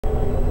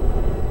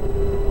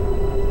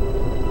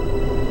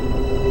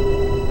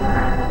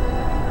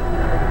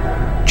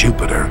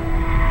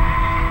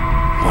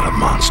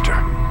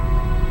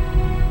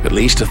at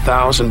least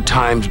 1,000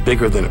 times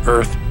bigger than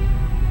Earth,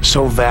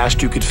 so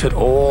vast you could fit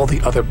all the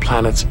other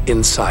planets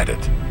inside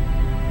it.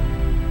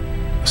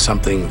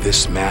 Something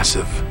this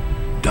massive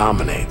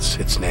dominates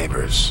its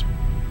neighbors.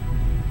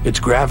 Its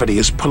gravity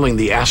is pulling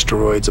the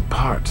asteroids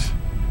apart.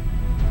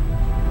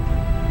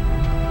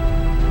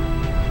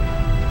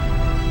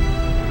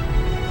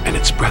 And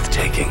it's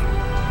breathtaking.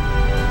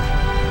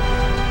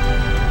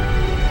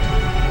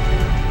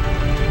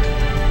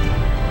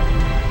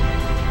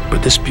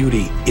 But this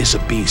beauty is a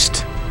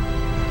beast.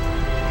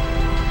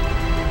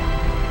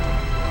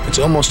 It's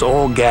almost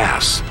all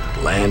gas.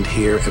 Land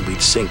here and we'd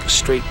sink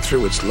straight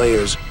through its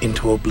layers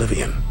into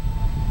oblivion.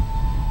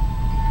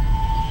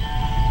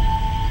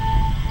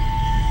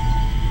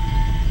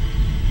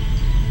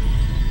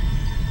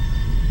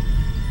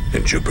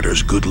 And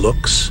Jupiter's good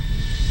looks,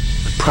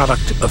 the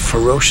product of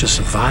ferocious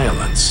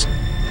violence.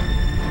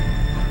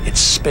 It's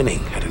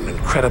spinning at an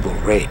incredible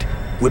rate,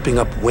 whipping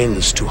up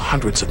winds to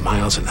hundreds of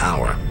miles an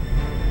hour,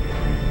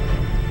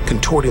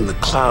 contorting the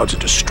clouds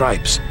into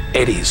stripes,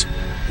 eddies,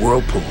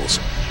 whirlpools.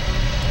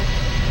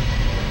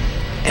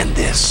 And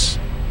this,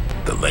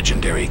 the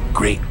legendary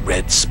Great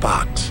Red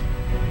Spot.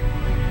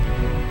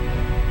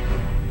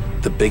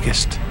 The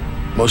biggest,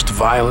 most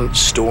violent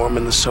storm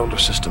in the solar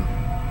system.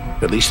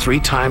 At least 3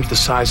 times the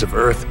size of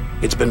Earth,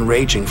 it's been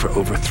raging for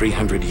over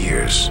 300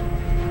 years.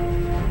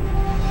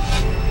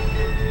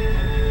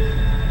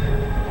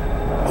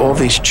 All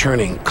these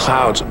churning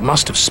clouds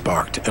must have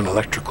sparked an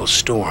electrical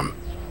storm.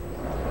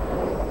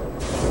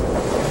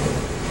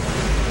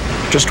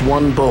 Just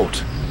one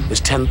bolt is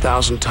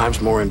 10,000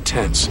 times more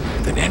intense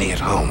than any at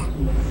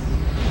home.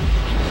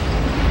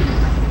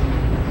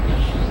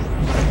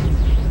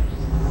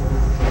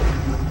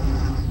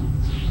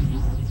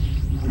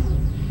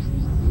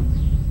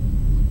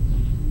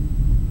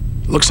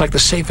 Looks like the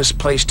safest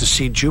place to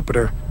see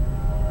Jupiter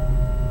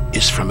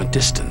is from a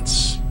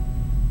distance.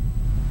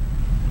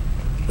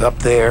 Up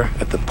there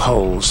at the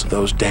poles,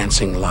 those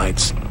dancing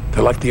lights,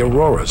 they're like the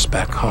auroras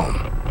back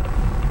home.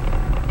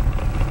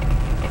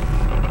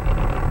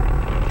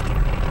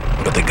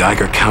 But the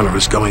Geiger counter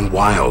is going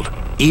wild.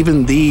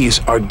 Even these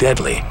are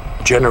deadly,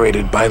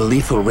 generated by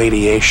lethal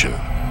radiation.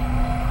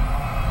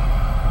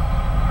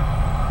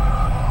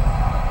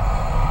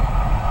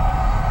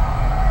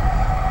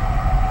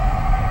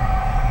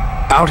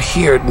 Out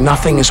here,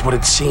 nothing is what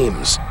it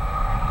seems.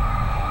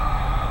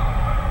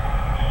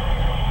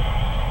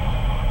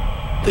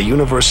 The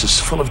universe is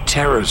full of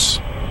terrors,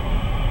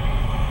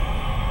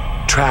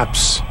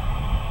 traps,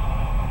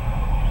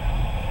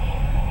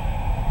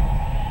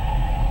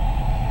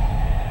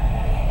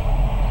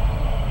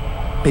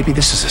 maybe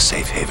this is a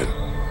safe haven,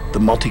 the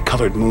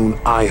multicolored moon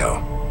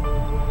Io.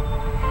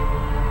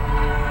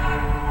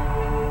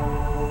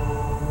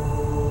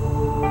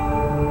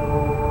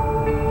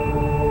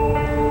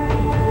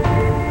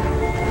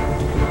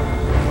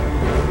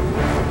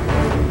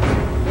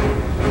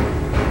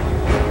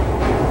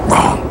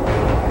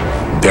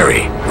 Wrong.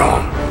 Very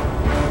wrong.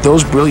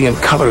 Those brilliant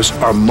colors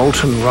are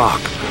molten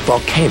rock,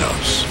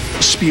 volcanoes,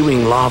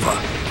 spewing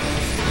lava.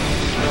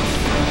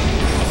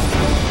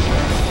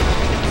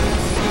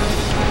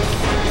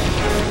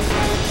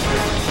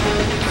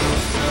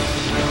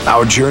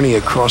 Our journey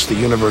across the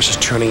universe is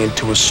turning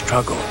into a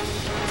struggle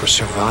for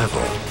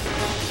survival.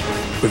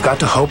 We've got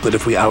to hope that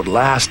if we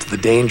outlast the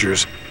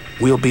dangers,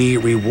 we'll be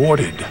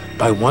rewarded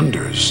by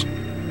wonders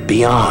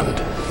beyond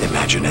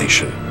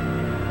imagination.